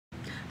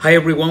Hi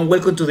everyone,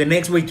 welcome to the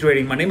Next Way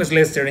Trading. My name is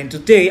Lester and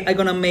today I'm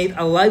gonna make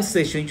a live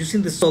session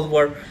using the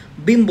software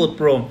Binbot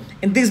Pro.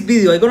 In this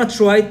video I'm gonna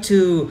try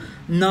to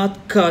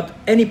not cut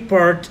any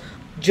part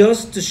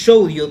just to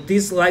show you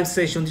this live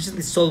session using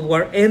the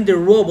software and the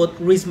robot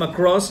RSIMA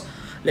Croos.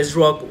 Let's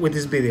rock with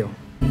this video.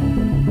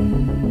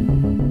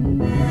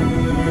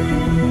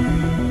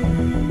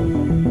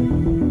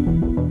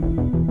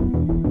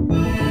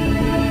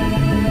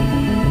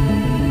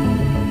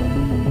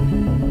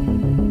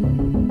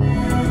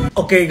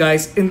 Okay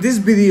guys, in this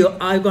video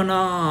I don't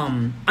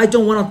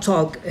wanna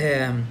talk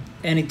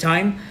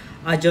anytime.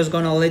 I just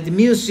gonna let the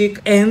music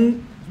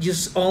and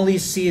just only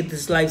see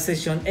this live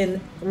session.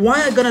 And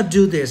why I gonna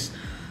do this?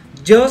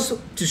 Just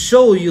to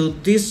show you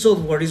this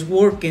software is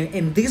working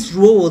and this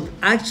robot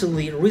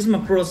actually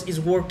RSIMA Croos is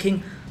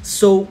working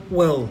so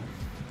well.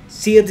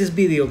 See you this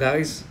video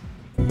guys.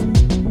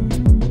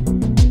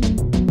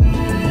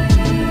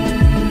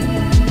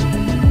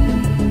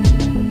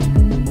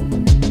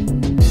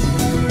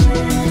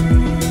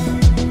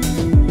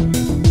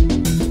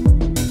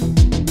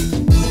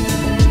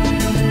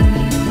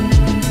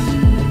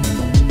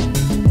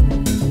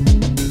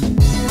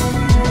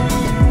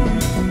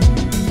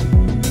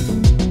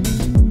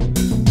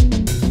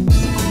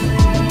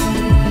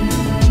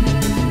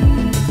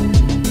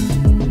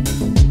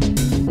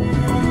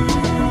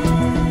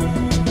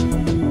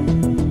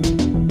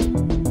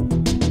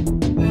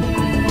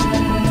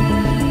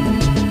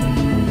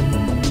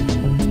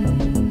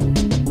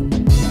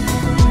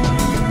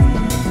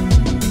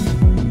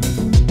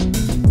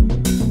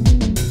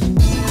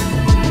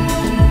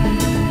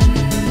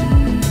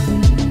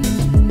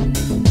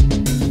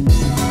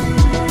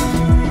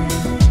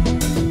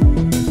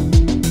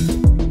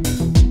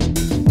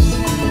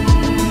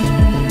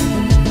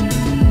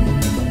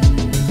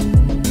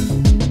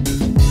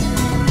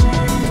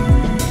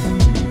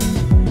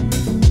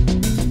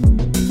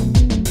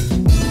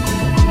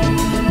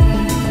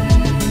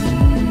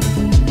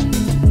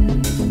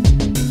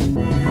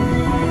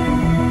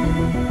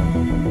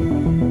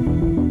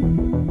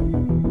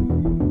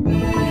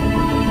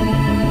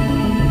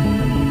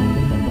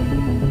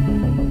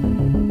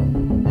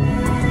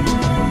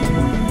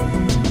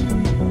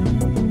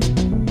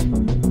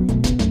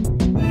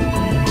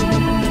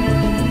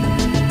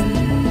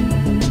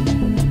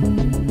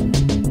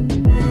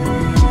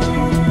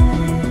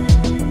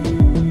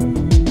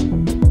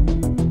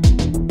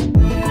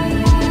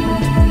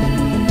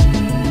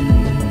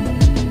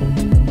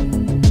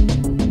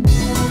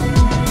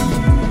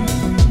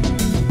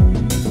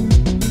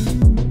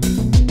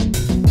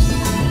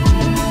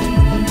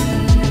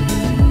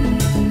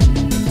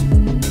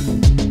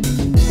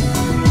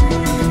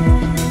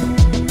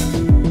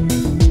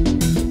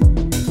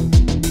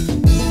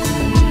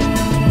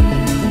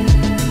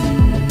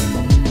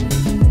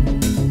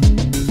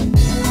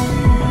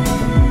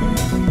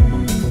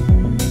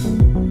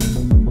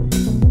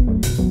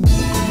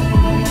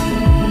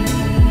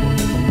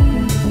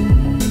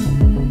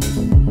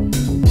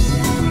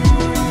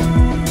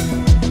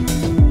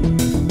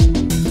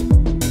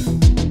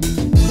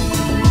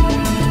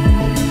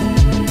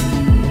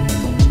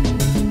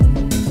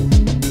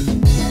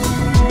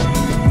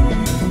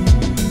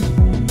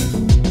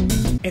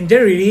 And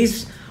there it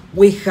is.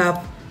 We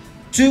have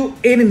 2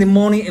 in the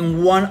morning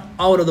and 1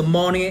 out of the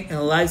morning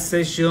and live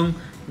session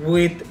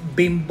with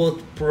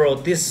Binbot Pro.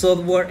 This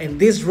software and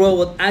this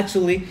robot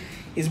actually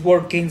is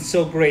working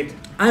so great.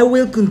 I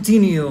will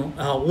continue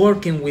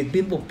working with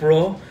Binbot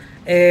Pro.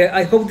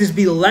 I hope this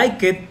video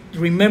like it.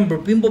 Remember,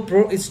 Binbot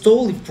Pro is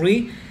totally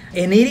free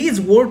and it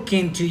is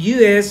working to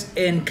US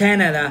and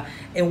Canada.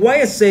 And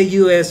why I say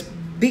US?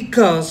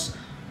 Because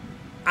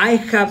I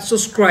have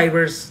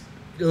subscribers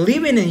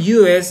living in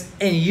US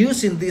and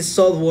using this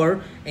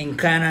software in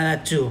Canada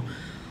too.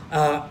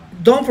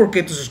 Don't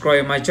forget to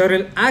subscribe to my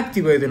channel,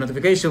 activate the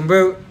notification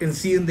bell, and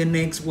see you in the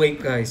next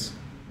week guys.